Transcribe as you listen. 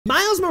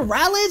Miles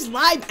Morales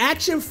live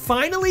action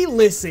finally.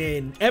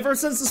 Listen, ever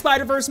since the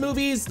Spider-Verse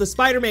movies, the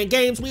Spider-Man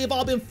games, we have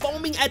all been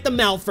foaming at the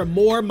mouth for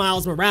more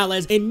Miles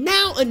Morales, and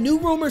now a new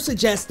rumor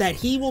suggests that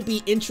he will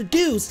be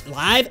introduced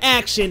live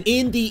action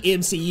in the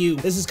MCU.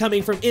 This is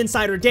coming from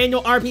insider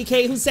Daniel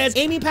RPK, who says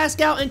Amy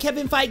Pascal and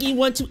Kevin Feige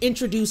want to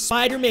introduce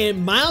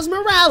Spider-Man Miles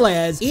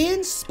Morales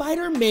in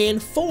Spider-Man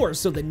 4,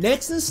 so the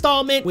next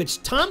installment,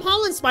 which Tom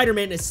Holland's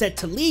Spider-Man is set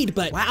to lead.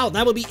 But wow,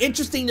 that would be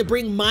interesting to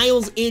bring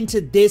Miles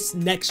into this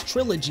next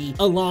trilogy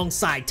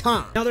alongside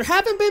Tom. Now, there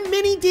haven't been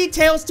many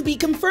details to be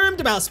confirmed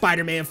about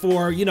Spider-Man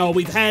 4. You know,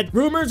 we've had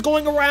rumors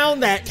going around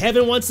that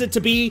Kevin wants it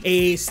to be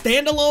a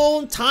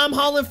standalone Tom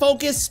Holland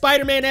focused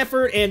Spider-Man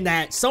effort and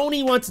that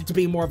Sony wants it to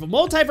be more of a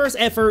multiverse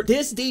effort.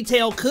 This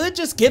detail could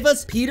just give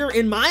us Peter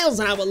and Miles,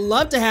 and I would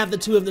love to have the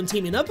two of them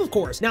teaming up, of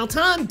course. Now,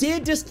 Tom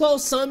did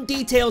disclose some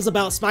details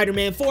about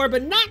Spider-Man 4,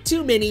 but not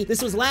too many.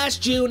 This was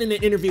last June in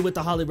an interview with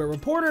The Hollywood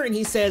Reporter, and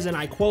he says, and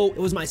I quote,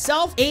 "It was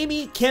myself,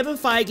 Amy, Kevin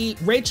Feige,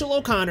 Rachel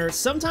O'Connor,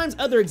 sometimes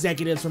other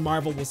executives from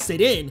Marvel will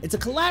sit in. It's a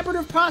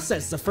collaborative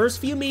process. The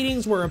first few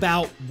meetings were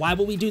about, why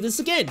will we do this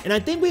again? And I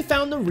think we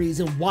found the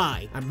reason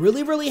why. I'm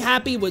really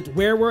happy with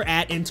where we're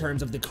at in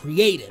terms of the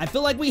creative. I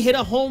feel like we hit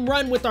a home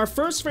run with our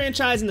first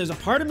franchise, and there's a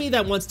part of me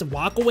that wants to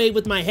walk away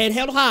with my head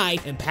held high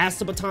and pass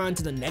the baton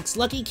to the next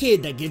lucky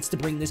kid that gets to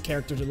bring this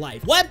character to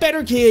life." What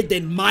better kid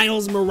than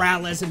Miles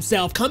Morales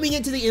himself coming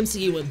into the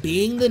MCU and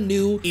being the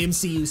new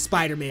MCU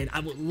Spider-Man?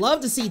 I would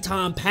love to see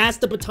Tom pass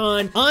the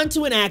baton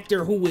onto an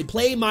actor who would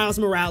play Miles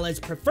Morales,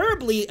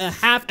 preferably a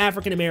half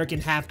African-American,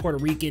 half Puerto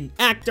Rican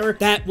actor.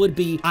 That would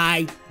be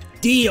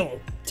ideal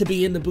to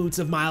be in the boots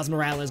of Miles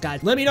Morales,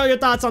 guys. Let me know your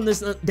thoughts on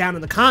this down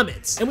in the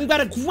comments. And we've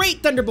got a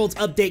great Thunderbolts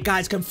update,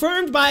 guys.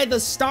 Confirmed by the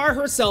star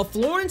herself,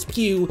 Florence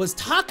Pugh was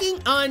talking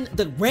on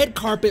the red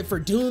carpet for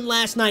Dune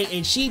last night,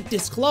 and she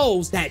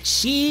disclosed that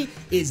she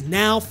is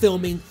now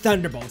filming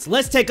Thunderbolts.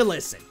 Let's take a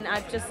listen.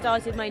 I've just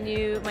started my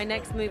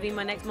next movie,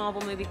 my next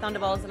Marvel movie,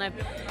 Thunderbolts, and I've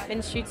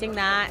been shooting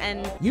that.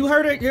 And you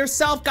heard it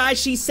yourself, guys.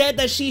 She said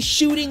that she's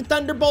shooting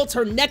Thunderbolts,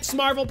 her next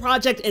Marvel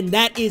project, and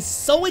that is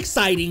so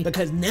exciting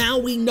because now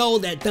we know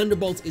that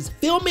Thunderbolts is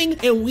filming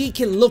and we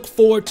can look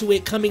forward to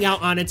it coming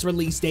out on its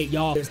release date,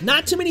 y'all. There's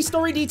not too many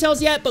story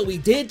details yet, but we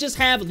did just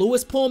have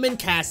Louis Pullman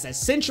cast as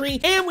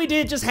Sentry, and we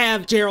did just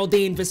have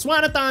Geraldine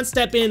Viswanathan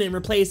step in and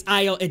replace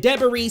Ayo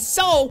Edebiri.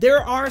 So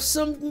there are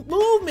some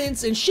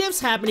movements and shifts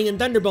happening in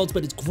Thunderbolts,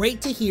 but it's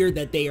great to hear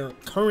that they are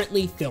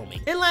currently filming.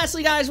 And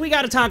lastly, guys, we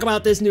got to talk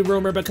about this new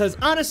rumor because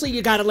honestly,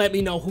 you got to let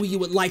me know who you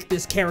would like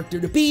this character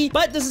to be.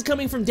 But this is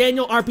coming from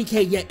Daniel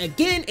RPK yet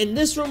again, and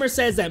this rumor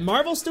says that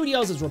Marvel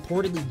Studios is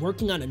reportedly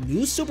working on a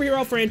new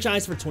superhero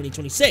franchise for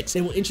 2026.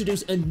 They will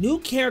introduce a new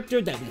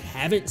character that we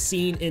haven't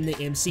seen in the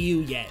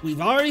MCU yet.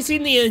 We've already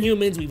seen the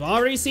Inhumans, we've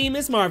already seen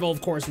Ms. Marvel, of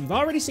course, we've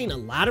already seen a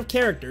lot of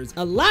characters.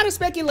 A lot of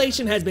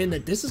speculation has been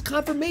that this is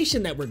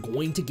confirmation that we're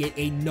going to get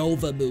a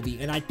Nova movie,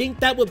 and I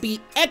think that would be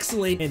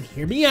excellent. And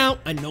hear me out,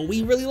 I know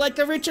we really like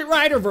the Richard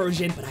Rider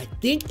version, but I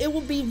think it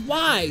would be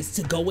wise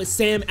to go with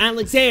Sam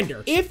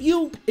Alexander. If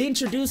you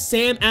introduce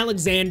Sam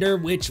Alexander,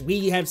 which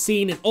we have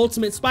seen in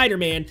Ultimate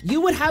Spider-Man,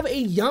 you would have a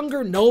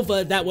younger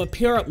Nova that would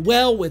pair up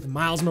well with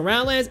Miles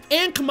Morales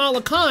and Kamala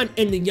Khan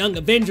in the Young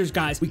Avengers,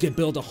 guys. We could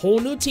build a whole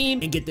new team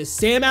and get the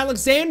Sam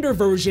Alexander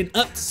version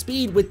up to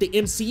speed with the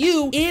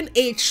MCU in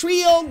a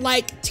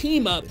trio-like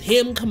team up,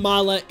 him,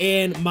 Kamala,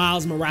 and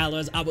Miles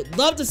Morales. I would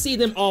love to see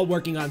them all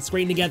working on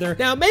screen together.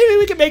 Now, maybe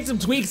we can make some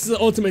tweaks to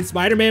the Ultimate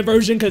Spider-Man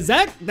version because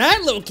that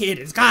little kid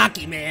is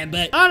cocky, man.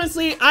 But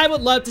honestly, I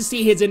would love to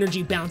see his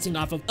energy bouncing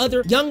off of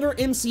other younger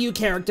MCU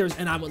characters,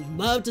 and I would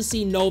love to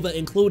see Nova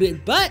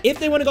included. But if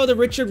they want to go the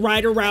Richard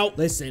Rider route,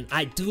 listen,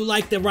 I do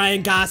like the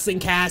Ryan Gosling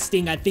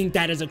casting. I think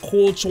that is a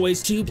cool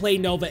choice to play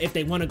Nova if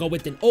they want to go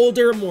with an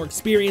older, more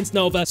experienced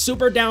Nova.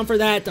 Super down for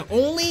that. The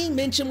only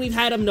mention we've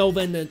had of Nova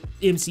in the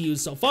MCU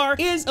so far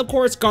is, of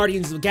course,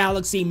 Guardians of the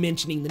Galaxy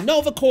mentioning the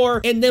Nova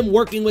Corps and them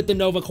working with the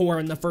Nova Corps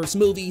in the first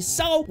movie.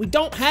 So we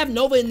don't have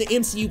Nova in the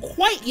MCU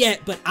quite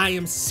yet, but I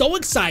am so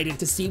excited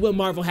to see what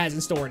Marvel has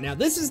in store. Now,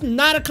 this is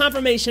not a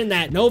confirmation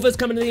that Nova's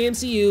coming to the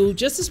MCU,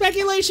 just a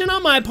speculation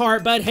on my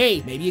part, but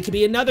hey, maybe it could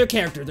be another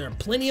character. There are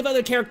plenty of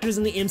other characters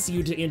in the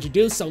MCU to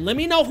introduce, so let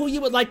me know who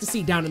you would like to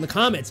see down in the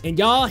comments. And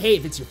y'all, hey,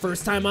 if it's your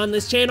first time on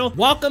this channel,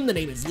 welcome. The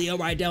name is Leo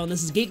Rydell, and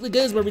this is Geekly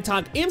Goods, where we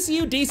talk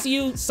MCU,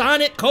 DCU,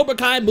 Sonic, Cobra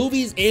Kai,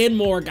 movies, and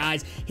more,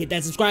 guys. Hit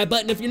that subscribe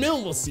button if you're new,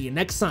 and we'll see you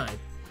next time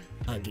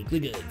on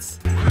Geekly Goods.